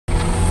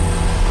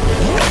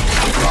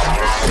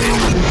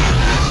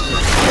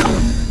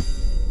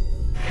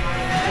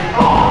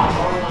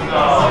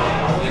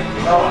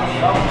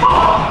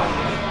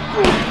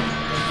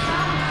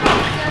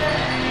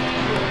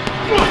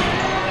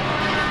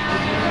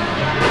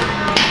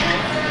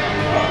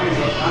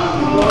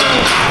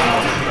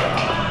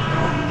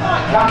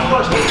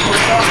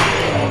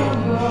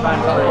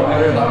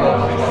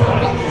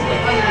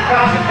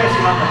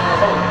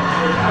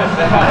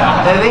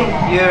Irvin,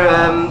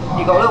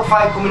 you got a little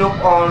fight coming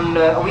up on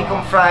a week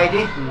on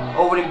Friday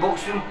over in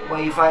Buxton,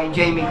 where you're fighting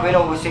Jamie Quinn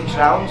over 6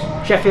 rounds.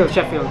 Sheffield,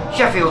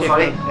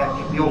 sorry.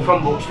 Yeah, you're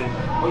from Buxton.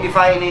 But you're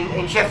fighting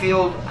in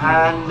Sheffield,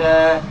 and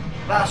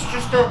that's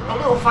just a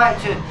little fight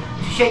to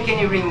shake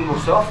any ring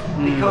rust off,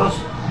 because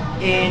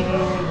in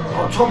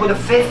October the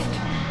 5th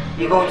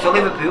you're going to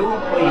Liverpool,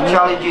 where you're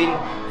challenging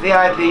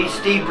VIP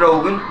Steve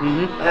Brogan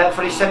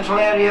for his Central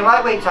Area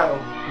lightweight title.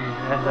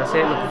 Yeah, that's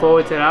it. Looking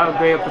forward to that. A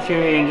great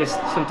opportunity and just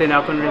something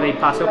I couldn't really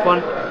pass up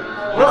on.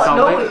 Well,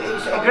 no,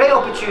 it's a great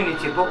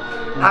opportunity, but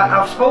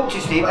I've spoke to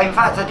Steve. In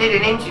fact, I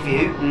did an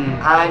interview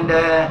and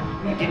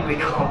he didn't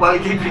record. Well,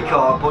 he did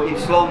record, but in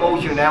slow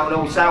motion now,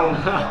 no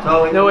sound.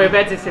 So no way of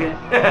editing it.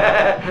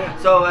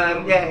 So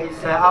yeah,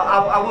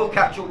 I will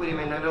catch up with him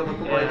in another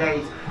couple of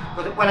days.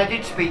 But when I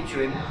did speak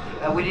to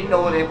him, we didn't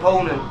know the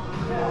opponent.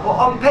 But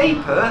on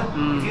paper,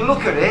 if you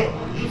look at it,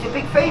 he's a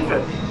big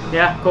favourite.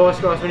 Yeah, of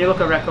course. When you look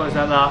at records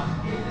like that.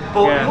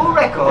 But your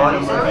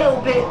record is a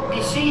little bit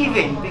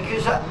deceiving,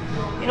 because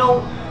you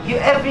know,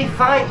 every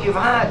fight you've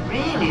had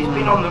really has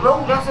been on the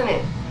road, hasn't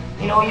it?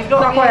 You know, you've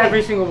not quite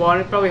every single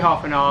one. Probably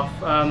half and half.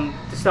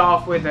 To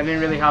start off with, I didn't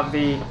really have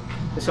the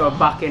sort of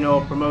backing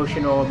or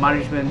promotion or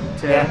management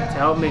to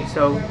help me.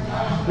 So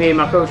me and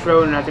my coach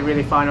Ronan had to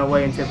really find our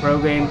way into the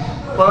pro game.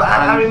 Well,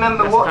 I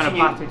remember watching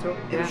kind of you.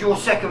 It was your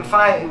second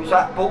fight. It was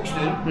at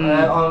Buxton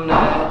on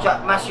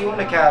Jack Massey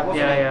undercard,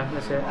 wasn't it? Yeah,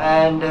 that's it.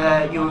 And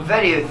you were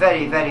very,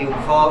 very, very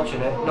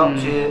unfortunate not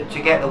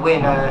to get the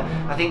win.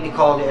 I think they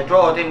called it a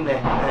draw, didn't they?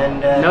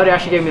 And no, they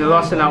actually gave me the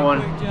loss in that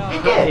one.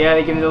 Did they? Yeah,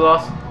 they gave me the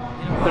loss.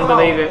 Couldn't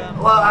believe it.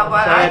 Well,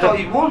 I thought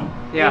you'd won.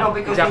 Yeah, you know,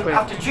 because exactly.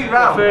 After 2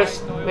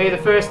 rounds. Maybe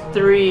the first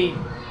 3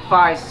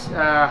 fights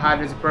I had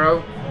as a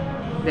pro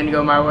didn't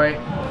go my way.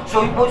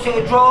 So was it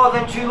a draw,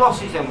 then 2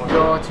 losses then?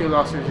 Draw, 2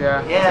 losses,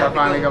 yeah. So I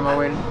finally got my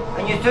win.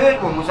 And your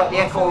third one was at the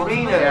Echo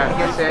Arena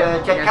against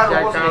Jack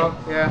Carroll, wasn't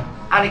it? Yeah.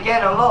 And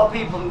again, a lot of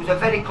people, it was a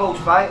very close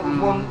fight, there was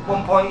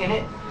one point in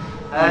it.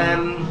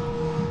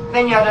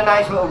 Then you had a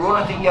nice little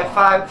run. I think you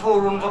had 4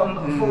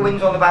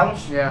 wins on the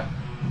bounce. Yeah.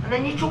 And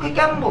then you took a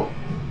gamble.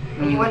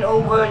 And you went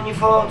over and you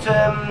fought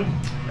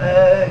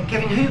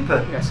Kevin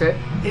Hooper. That's it.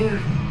 Who,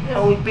 you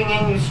know, being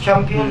English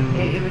champion,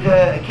 he was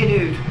a kid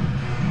who'd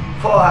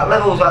fought at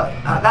levels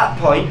at that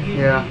point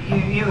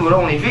you were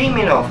only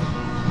dreaming of.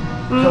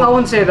 I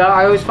wouldn't say that.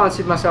 I always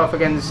fancied myself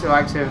against the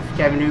likes of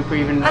Kevin Hooper,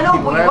 even. I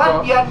know,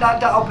 but you had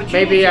that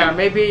opportunity.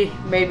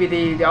 Maybe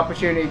the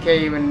opportunity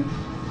came and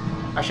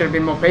I should have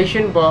been more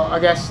patient. But I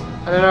guess,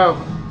 I don't know,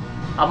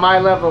 at my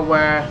level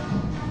where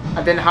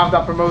I didn't have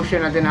that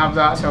promotion, I didn't have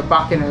that sort of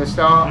backing at the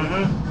start.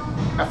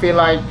 I feel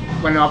like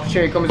when an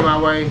opportunity comes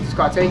my way, just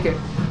got to take it.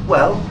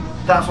 Well,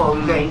 that's what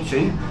we're going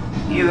to.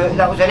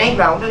 That was an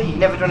 8-rounder. You've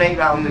never done 8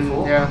 rounds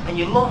before, and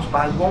you lost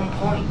by 1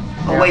 point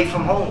away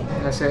from home.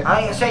 That's it.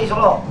 I say it's a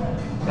lot.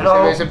 You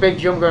know, it's a big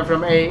jump going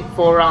from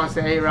 4 rounds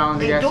to 8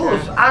 rounds. It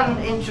does, and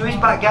into his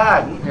back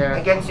garden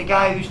against a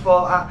guy who's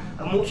fought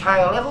at a much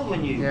higher level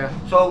than you.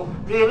 So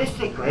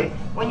realistically,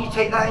 when you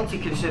take that into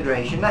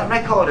consideration, that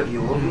record of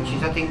yours, which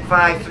is I think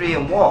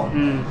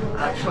 5-3-1,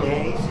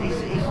 actually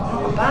it's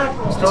not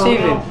bad. It's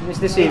deceiving. It's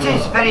deceiving. It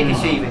is very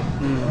deceiving.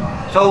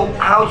 So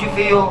how do you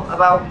feel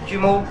about?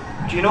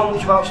 Do you know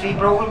much about Steve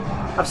Brogan?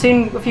 I've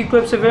seen a few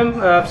clips of him.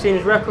 I've seen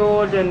his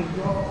record, and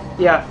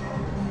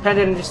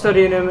pending and just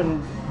studying him,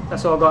 and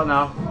that's all I got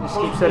now. Just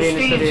keep studying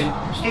and studying.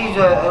 Steve's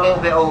a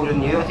little bit older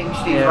than you. I think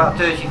Steve's about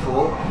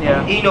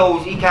 34. He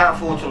knows he can't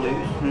afford to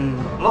lose.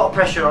 A lot of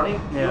pressure on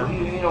him.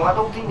 You know, I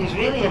don't think there's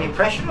really any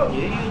pressure on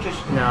you. You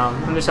just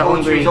I'm just a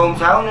going to his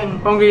hometown and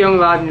hungry young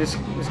lad, and just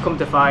come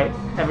to fight.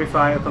 Every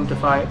fight I come to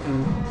fight.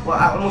 And well,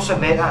 I must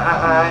admit,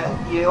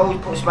 you always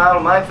put a smile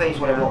on my face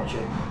when I watch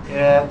you.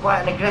 You're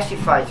quite an aggressive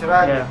fighter,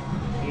 aren't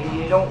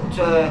you? You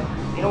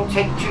don't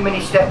take too many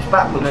steps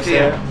backwards, do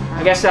you?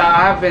 I guess I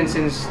have been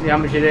since the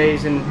amateur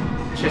days, and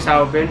it's just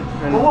how I've been.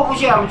 And well, what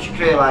was your amateur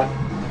career like?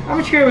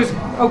 Amateur career was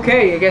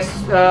okay, I guess.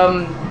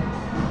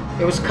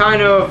 It was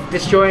kind of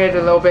disjointed,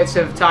 a little bits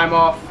of time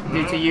off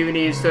due to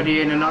uni and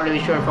studying, and not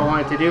really sure if I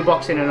wanted to do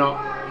boxing or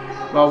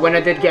not. Well, when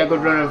I did get a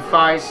good run of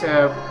fights,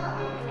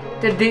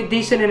 did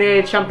decent in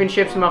the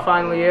championships in my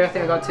final year. I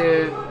think I got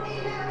to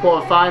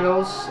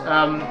quarterfinals.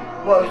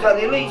 What was that,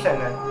 the Elites then?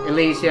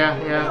 Elites, yeah.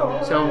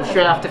 So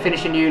straight after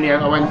finishing uni, I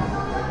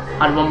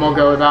had one more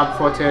go at that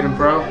before turning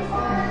pro.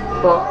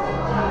 But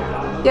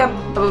yeah,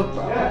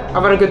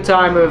 I've had a good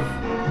time of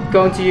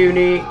going to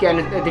uni,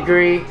 getting a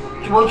degree.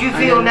 What do you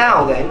feel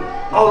now then?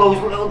 All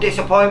those little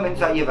disappointments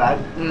that you've had.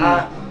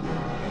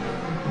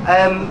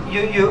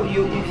 You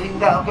think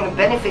that's going to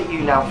benefit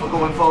you now for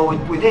going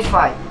forward with this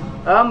fight?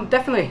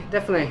 Definitely.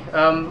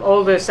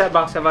 All the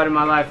setbacks I've had in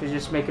my life is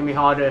just making me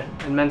harder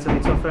and mentally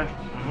tougher.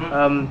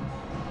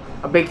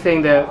 A big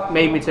thing that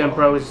made me turn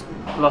pro was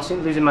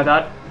losing my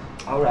dad.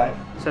 All right.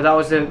 So that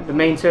was the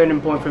main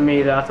turning point for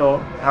me that I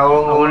thought. How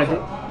long I wanted to.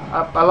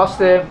 I lost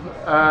it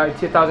in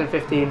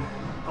 2015.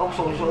 Oh,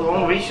 so it's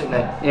only recent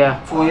then? Yeah.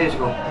 4 years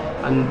ago.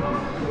 And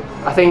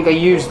I think I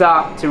used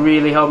that to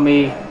really help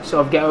me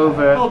sort of get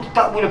over. Well,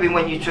 that would have been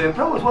when you turned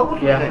pro as well,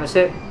 wouldn't it? Yeah, that's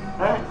it.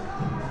 Right.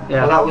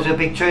 Yeah. Well, that was a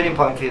big turning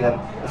point for you then.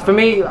 For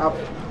me,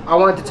 I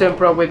wanted to turn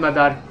pro with my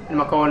dad in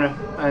my corner,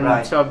 and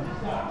right. so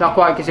not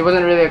quite because he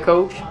wasn't really a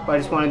coach, but I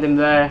just wanted him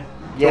there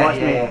to watch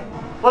me. Yeah.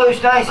 Well, it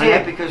was nice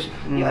here because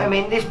you know, I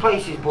mean, this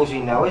place is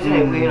buzzing now, isn't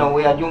it? You know,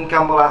 we had young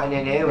Campbell Hatton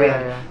in here. We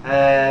had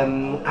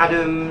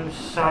Adam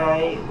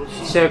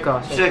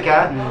Circa.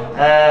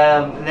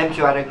 And them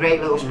two had a great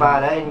little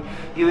spar there, and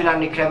you and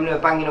Andy Kremner were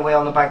banging away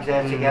on the bags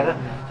there together.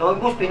 So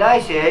it must be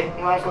nice here.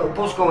 Nice little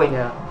buzz going.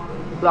 Yeah.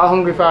 A lot of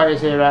hungry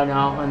fighters here right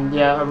now, and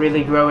yeah, a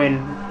really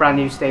growing, brand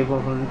new stable,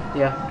 and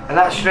yeah. And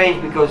that's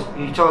strange because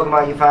you're talking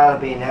about your father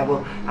being there,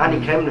 well,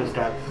 Andy Kremner's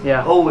dad,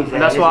 always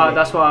there. And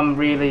that's why I'm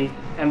really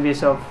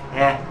envious of.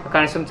 Yeah. I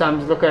kind of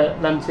sometimes look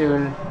at them two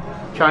and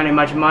try and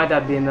imagine my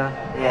dad being there.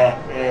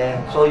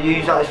 Yeah. So you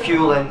use that as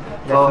fuel then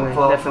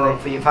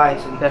for your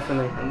fights. And,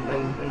 definitely.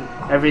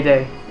 And every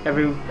day,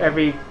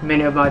 every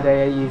minute of my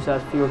day, I use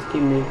that as fuel to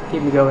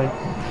keep me going.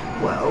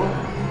 Well.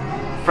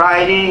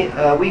 Friday,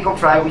 week on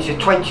Friday, which is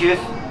 20th.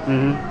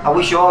 I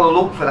wish you all the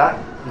luck for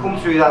that. Come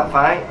through that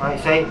fight, like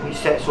I say, which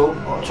sets up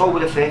October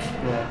the 5th.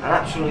 An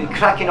absolutely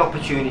cracking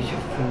opportunity,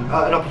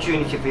 an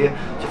opportunity for you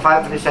to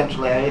fight for the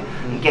central area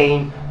and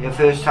gain your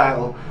first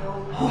title.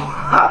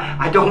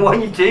 I don't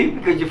want you to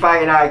because you're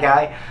fighting our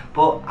guy,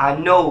 but I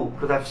know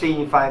because I've seen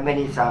you fight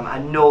many times. I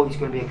know it's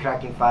going to be a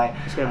cracking fight,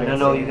 and I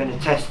know you're going to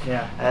test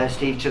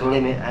Steve to the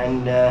limit,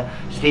 and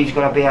Steve's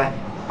going to be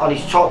on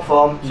his top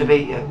form to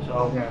beat you.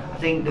 So I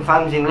think the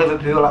fans in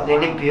Liverpool at the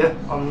Olympia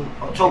on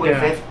October the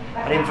 5th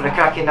are in for a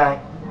cracking night.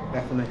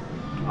 Definitely.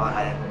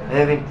 Alright,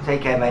 Irvin,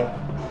 take care, mate.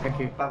 Thank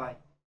you. Bye bye.